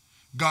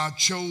 God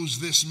chose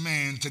this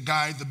man to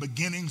guide the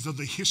beginnings of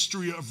the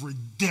history of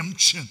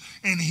redemption,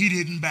 and he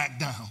didn't back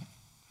down.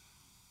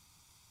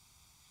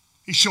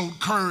 He showed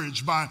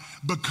courage by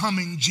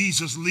becoming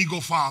Jesus' legal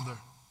father.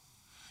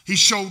 He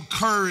showed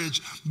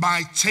courage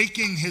by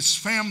taking his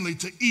family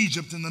to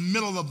Egypt in the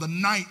middle of the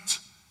night.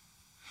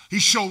 He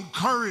showed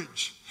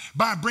courage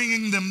by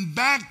bringing them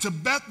back to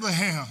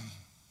Bethlehem.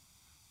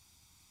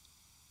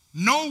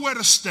 Nowhere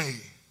to stay.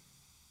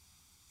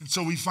 And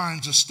so he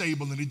finds a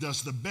stable and he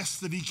does the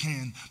best that he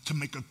can to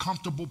make a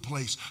comfortable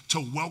place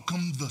to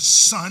welcome the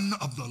Son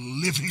of the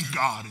living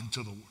God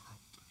into the world.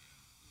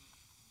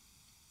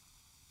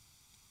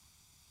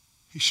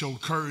 He showed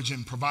courage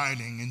in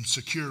providing and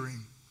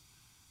securing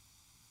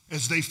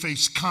as they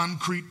faced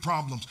concrete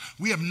problems.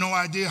 We have no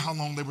idea how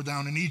long they were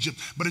down in Egypt,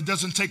 but it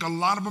doesn't take a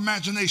lot of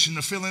imagination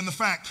to fill in the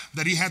fact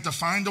that he had to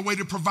find a way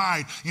to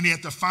provide, and he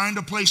had to find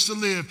a place to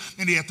live,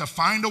 and he had to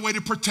find a way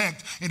to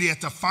protect, and he had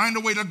to find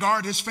a way to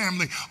guard his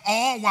family,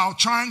 all while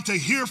trying to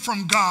hear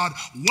from God,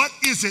 what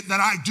is it that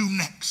I do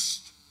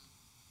next?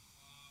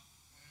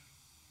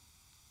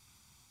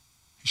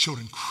 He showed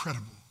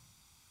incredible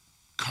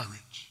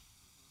courage.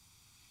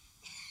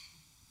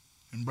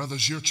 And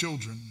brothers, your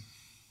children,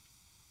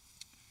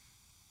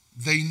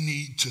 they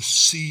need to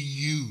see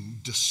you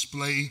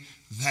display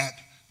that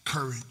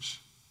courage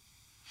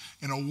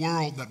in a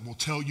world that will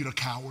tell you to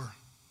cower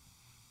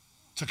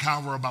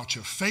about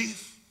your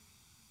faith,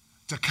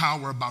 to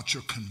cower about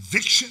your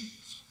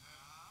convictions,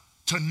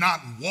 to not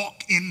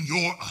walk in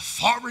your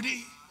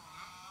authority.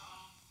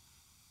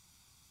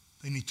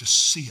 They need to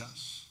see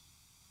us,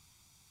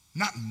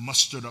 not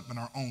mustered up in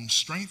our own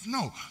strength.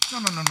 No.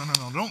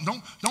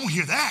 Don't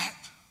hear that.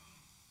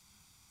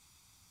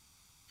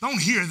 Don't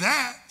hear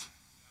that.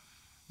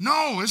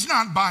 No, it's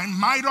not by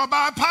might or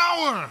by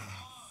power,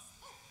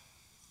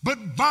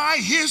 but by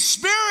his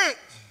Spirit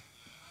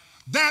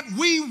that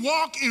we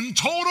walk in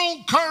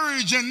total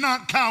courage and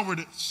not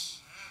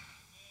cowardice.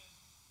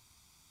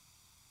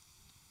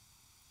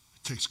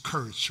 It takes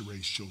courage to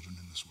raise children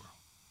in this world,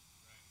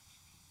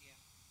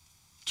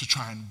 to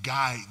try and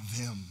guide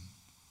them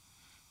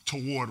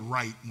toward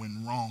right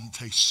when wrong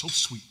tastes so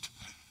sweet,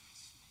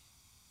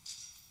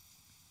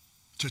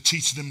 to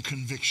teach them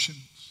convictions.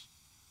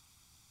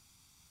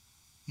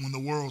 When the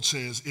world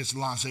says it's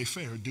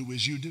laissez-faire, do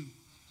as you do.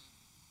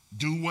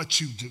 Do what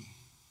you do.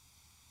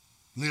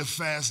 Live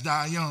fast,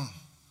 die young.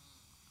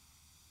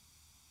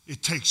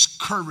 It takes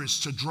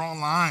courage to draw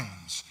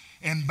lines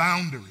and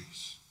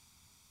boundaries.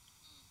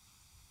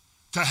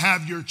 To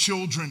have your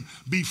children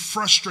be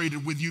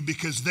frustrated with you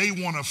because they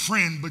want a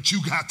friend, but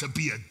you got to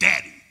be a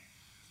daddy.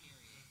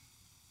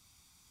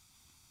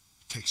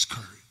 It takes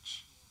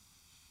courage.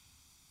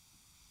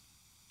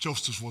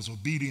 Joseph was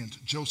obedient.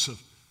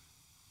 Joseph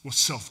was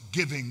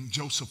self-giving.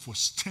 Joseph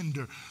was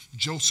tender.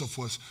 Joseph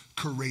was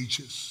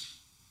courageous.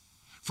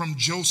 From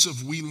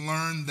Joseph, we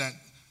learn that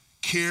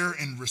care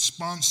and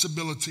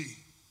responsibility,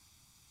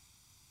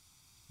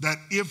 that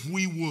if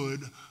we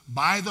would,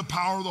 by the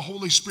power of the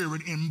Holy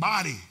Spirit,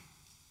 embody,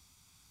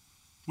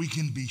 we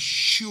can be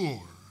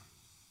sure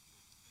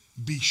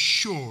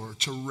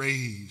to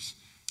raise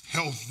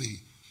healthy,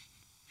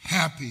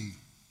 happy,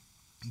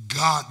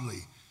 godly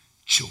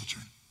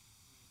children.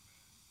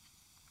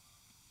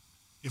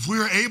 If we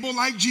are able,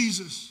 like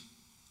Jesus,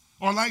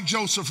 or like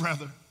Joseph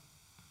rather,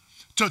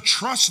 to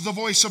trust the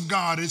voice of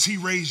God as he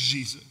raised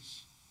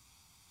Jesus,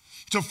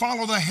 to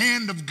follow the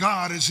hand of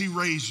God as he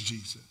raised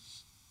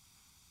Jesus,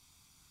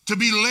 to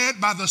be led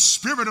by the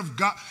Spirit of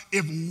God,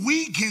 if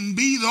we can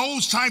be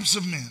those types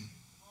of men,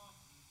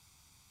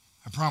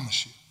 I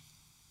promise you,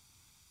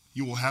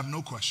 you will have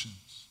no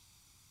questions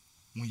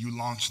when you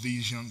launch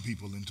these young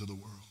people into the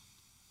world.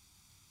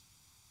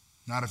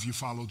 Not if you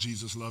follow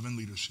Jesus' love and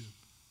leadership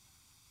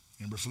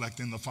and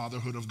reflecting the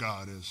fatherhood of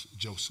God as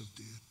Joseph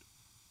did.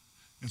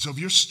 And so if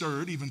you're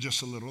stirred even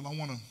just a little, I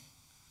want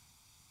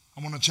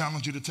to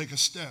challenge you to take a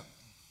step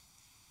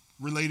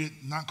related,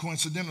 not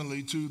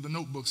coincidentally, to the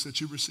notebooks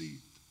that you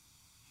received.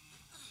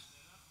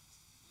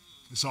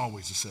 It's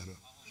always a setup.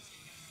 You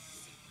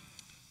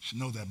should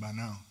know that by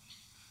now.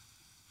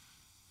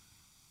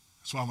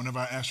 That's why whenever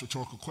I ask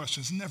rhetorical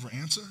questions, never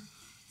answer.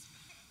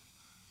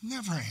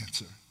 Never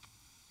answer.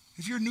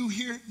 If you're new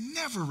here,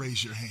 never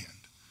raise your hand.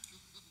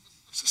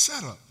 It's a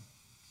setup.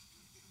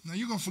 Now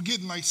you're going to forget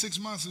in like 6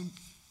 months, and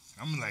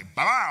I'm like,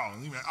 wow.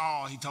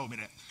 Oh, he told me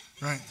that,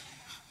 right?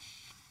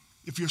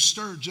 If you're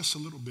stirred just a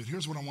little bit,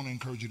 here's what I want to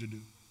encourage you to do.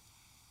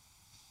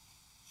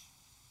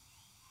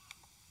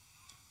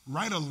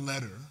 Write a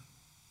letter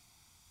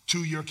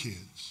to your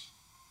kids,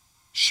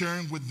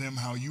 sharing with them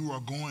how you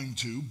are going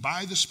to,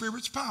 by the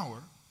Spirit's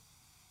power,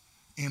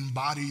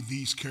 embody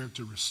these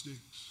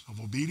characteristics of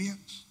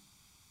obedience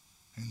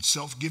and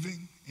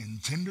self-giving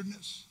and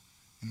tenderness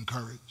and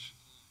courage.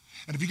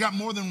 And if you got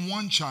more than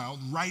one child,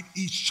 write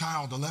each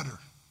child a letter.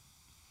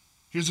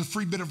 Here's a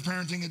free bit of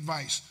parenting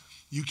advice.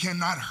 You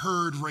cannot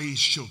herd raise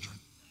children,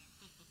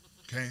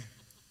 okay?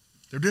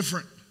 They're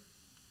different.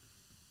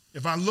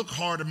 If I look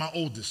hard at my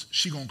oldest,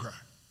 she gonna cry.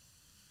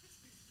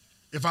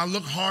 If I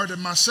look hard at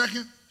my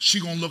second, she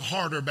gonna look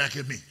harder back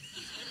at me.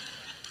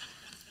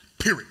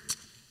 Period.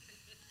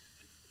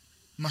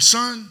 My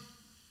son,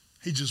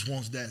 he just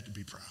wants dad to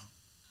be proud.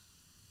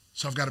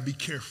 So I've got to be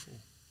careful.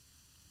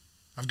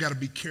 I've got to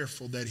be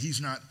careful that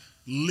he's not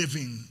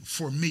living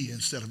for me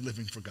instead of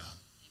living for God.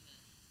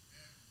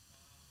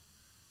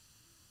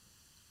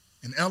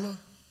 And Ella,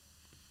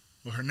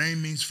 well, her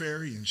name means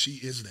fairy, and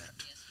she is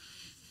that.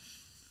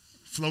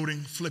 Floating,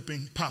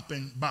 flipping,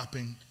 popping,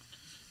 bopping.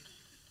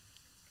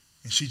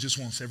 And she just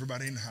wants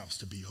everybody in the house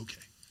to be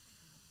okay.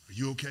 Are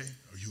you okay?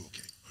 Are you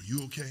okay? Are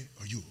you okay?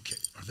 Are you okay?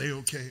 Are they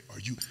okay? Are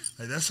you?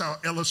 Like, that's how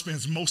Ella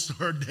spends most of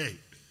her day.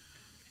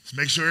 Just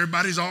make sure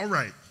everybody's all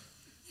right.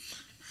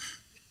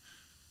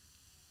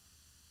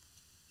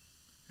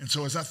 And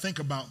so as I think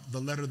about the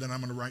letter that I'm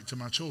going to write to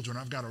my children,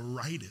 I've got to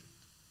write it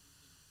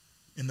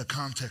in the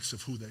context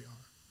of who they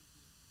are.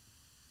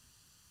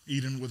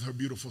 Eden, with her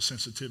beautiful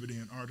sensitivity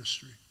and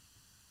artistry.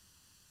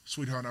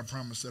 Sweetheart, I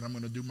promise that I'm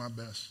going to do my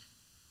best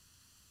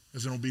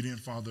as an obedient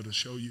father to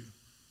show you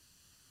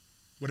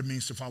what it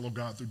means to follow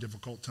God through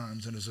difficult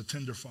times, and as a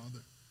tender father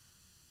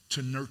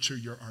to nurture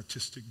your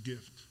artistic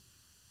gift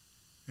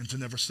and to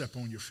never step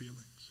on your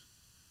feelings.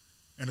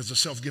 And as a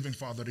self-giving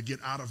father to get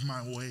out of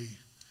my way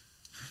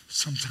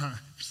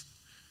sometimes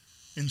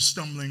in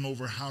stumbling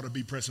over how to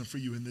be present for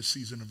you in this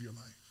season of your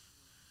life.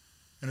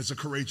 And as a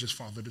courageous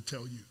father to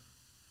tell you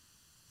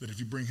that if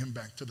you bring him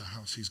back to the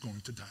house, he's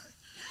going to die.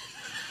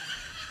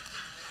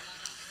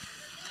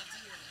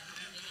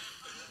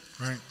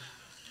 Right?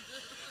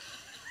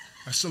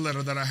 That's the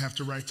letter that I have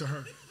to write to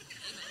her.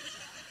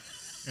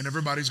 And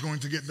everybody's going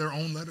to get their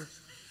own letter.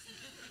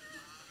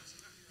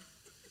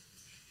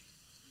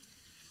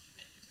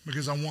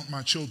 Because I want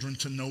my children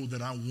to know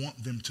that I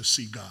want them to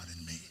see God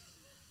in me.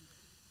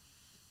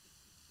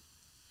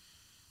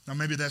 Now,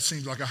 maybe that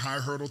seems like a high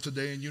hurdle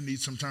today, and you need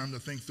some time to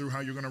think through how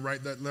you're going to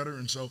write that letter.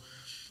 And so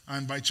I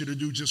invite you to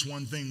do just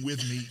one thing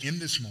with me in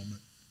this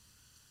moment.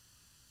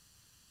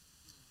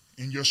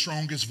 In your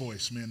strongest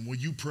voice, men, will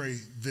you pray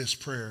this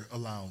prayer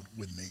aloud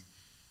with me?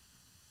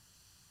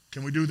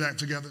 Can we do that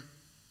together?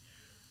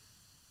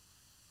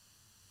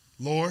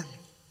 Lord,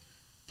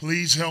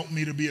 please help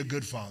me to be a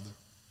good father.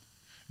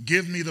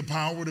 Give me the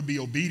power to be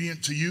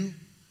obedient to you,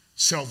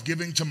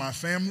 self-giving to my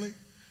family,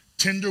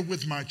 tender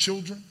with my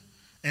children,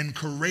 and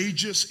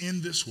courageous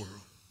in this world.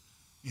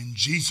 In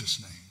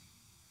Jesus'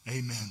 name,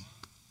 amen.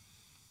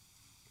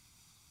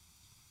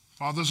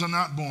 Fathers are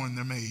not born,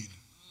 they're made.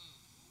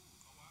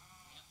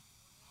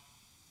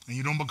 And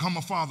you don't become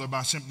a father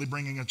by simply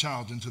bringing a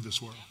child into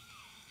this world.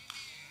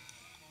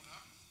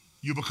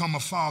 You become a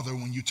father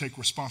when you take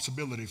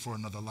responsibility for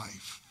another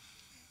life.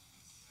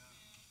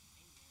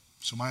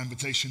 So my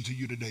invitation to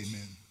you today,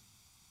 men,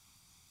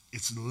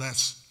 it's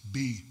let's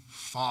be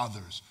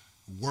fathers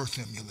worth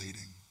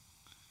emulating.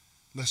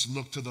 Let's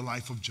look to the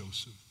life of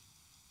Joseph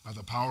by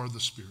the power of the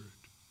Spirit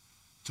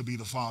to be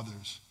the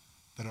fathers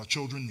that our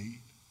children need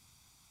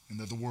and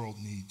that the world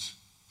needs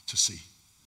to see.